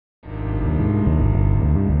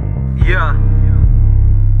Yeah.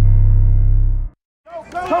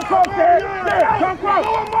 Come close, Dad. Dad, come close.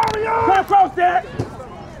 Come close, Dad.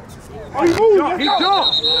 Oh, he moved. He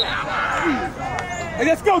jumped. Hey,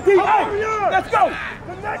 let's go, D. Hey, let's go.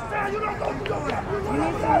 The next time you don't go through your gap.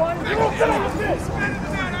 You don't get on this.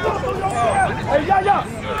 Hey, yeah.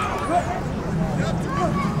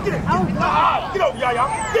 Get it. Get over, Yaya.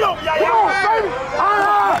 Get over, Yaya. Get on, baby.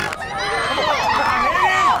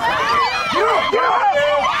 Get up.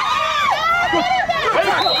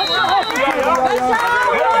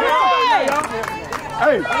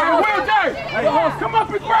 Hey, Will J. Hey, come up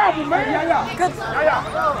and grab him, man. Yeah.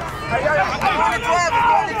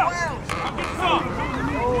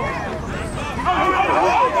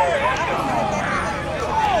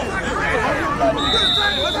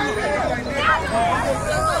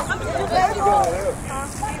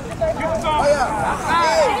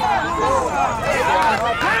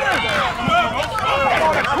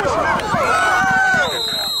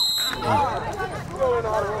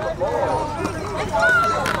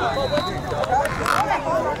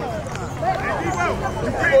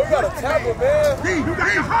 You got a tackle, man. D, you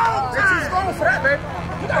got your whole time. What you going for that, baby?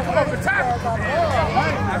 You got to come up and tackle.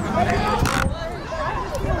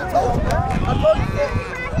 I told you, man. I told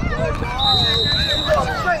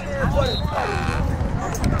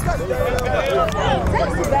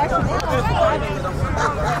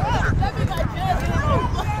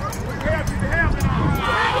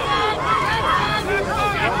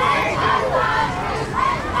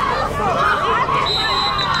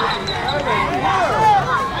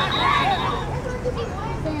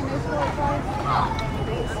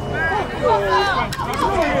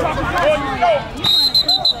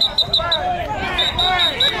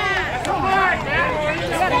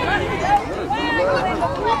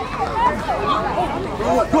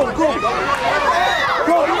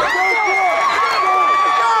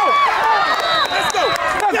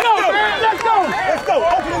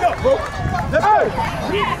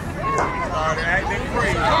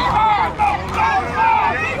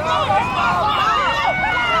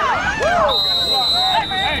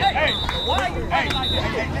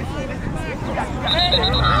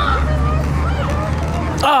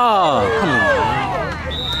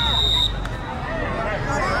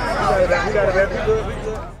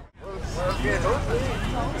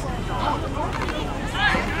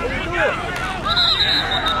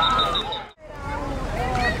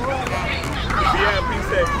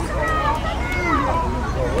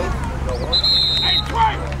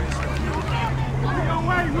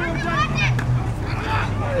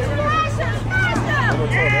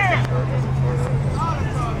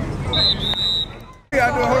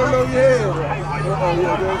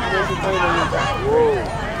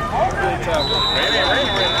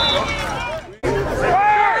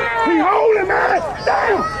he holding, man!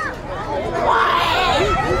 Damn!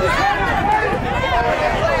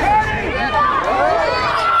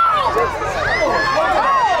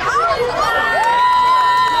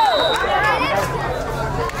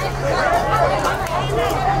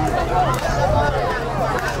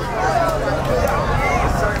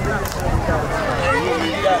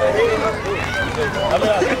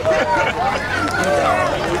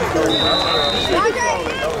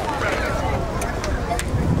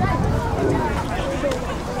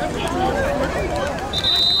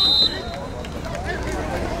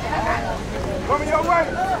 Coming your way.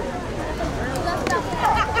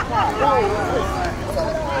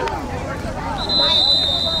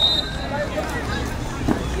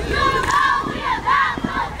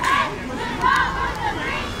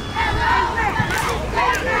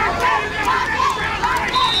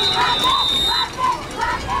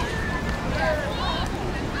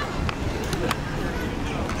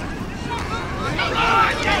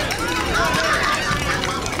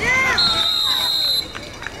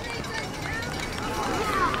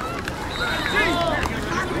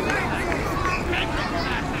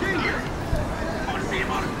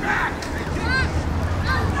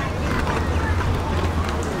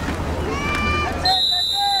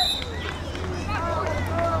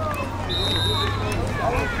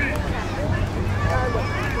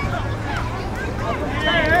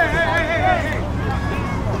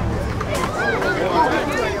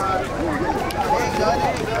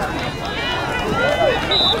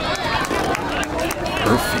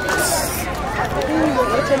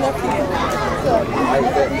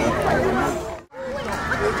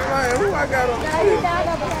 Who I got on?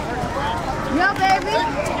 Yo, baby.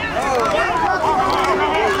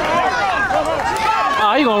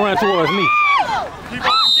 Oh, he gonna run towards me. Keep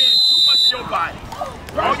on getting too much of your body.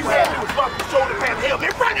 All you had to do was drop the shoulder pad. Hell,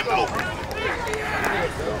 they're running over.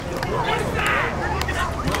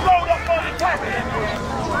 Load up.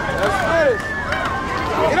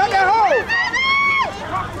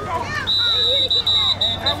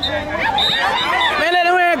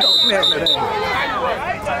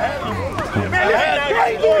 Why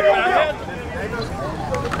you doing it over there?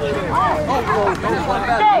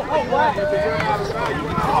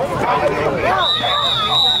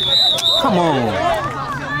 Come on.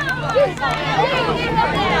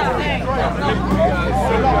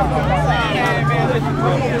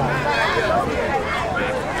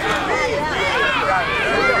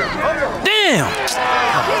 Damn.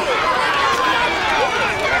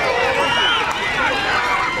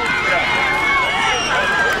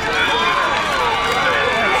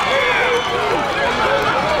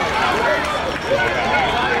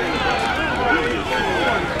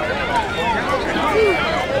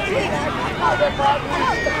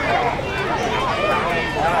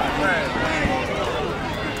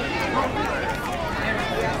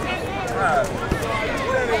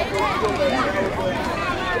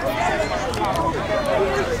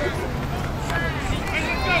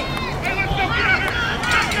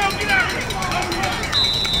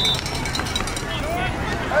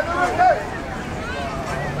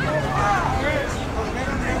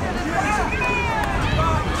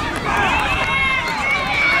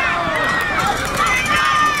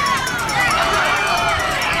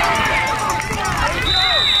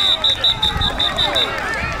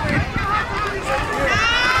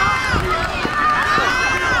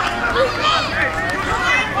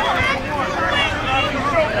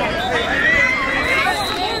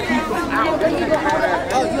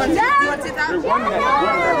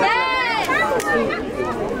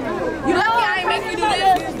 You lucky I ain't make you do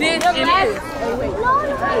this. This and this.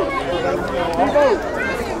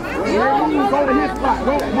 Go to his spot.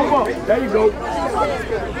 Go, move up. There you go.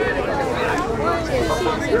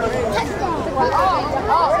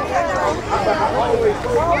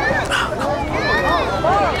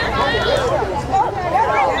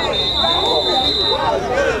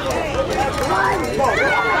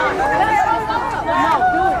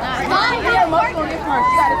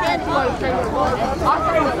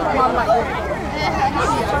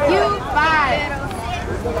 You five.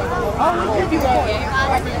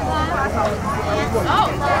 Oh,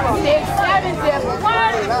 6, 7, 1,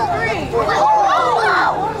 3.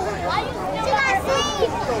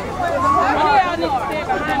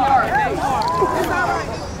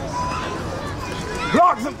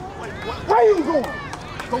 Block him. Where you going?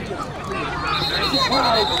 Go get him.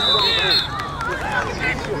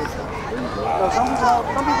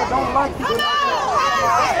 Some people don't like you.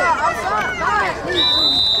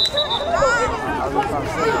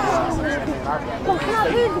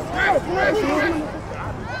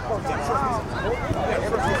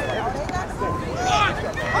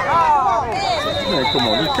 Man, come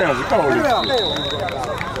on, this counts. Come on, this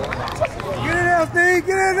get in there, Steve.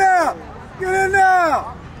 Get in there. Get in there.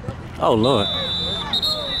 Oh, Lord.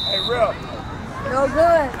 Hey, Rep. No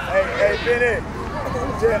good. Hey, Benny.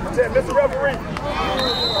 Tell Mr. Referee.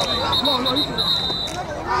 Come on, no, you can.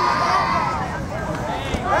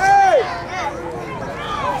 Hey!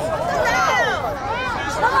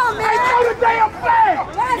 Come on, man. Hey, throw the damn flag.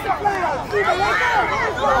 That's a flag. Let's go.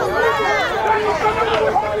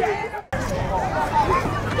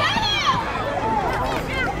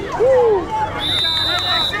 Woo.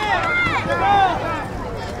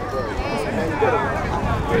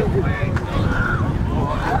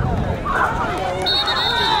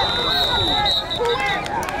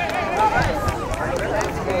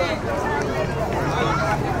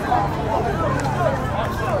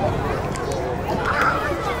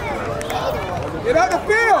 Get out the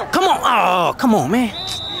field! Come on. Oh, come on, man.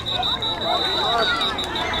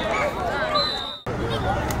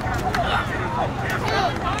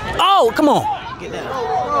 Oh, come on. Get that.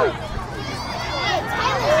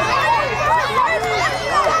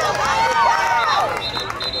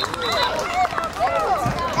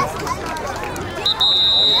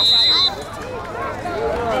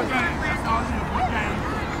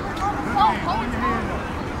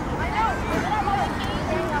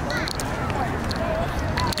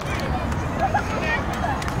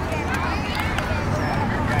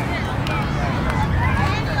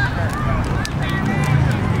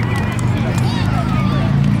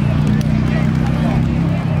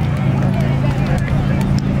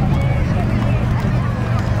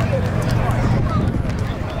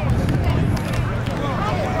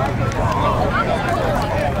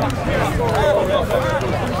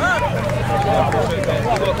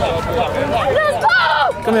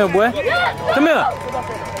 Come here, boy. Come here.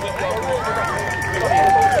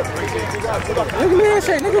 Look at me and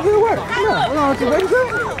shake. Nigga, good work. Come here. Hold on to you, baby. Good.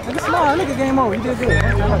 Nigga, smile. Nigga, game over. You did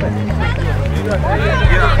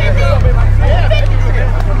good.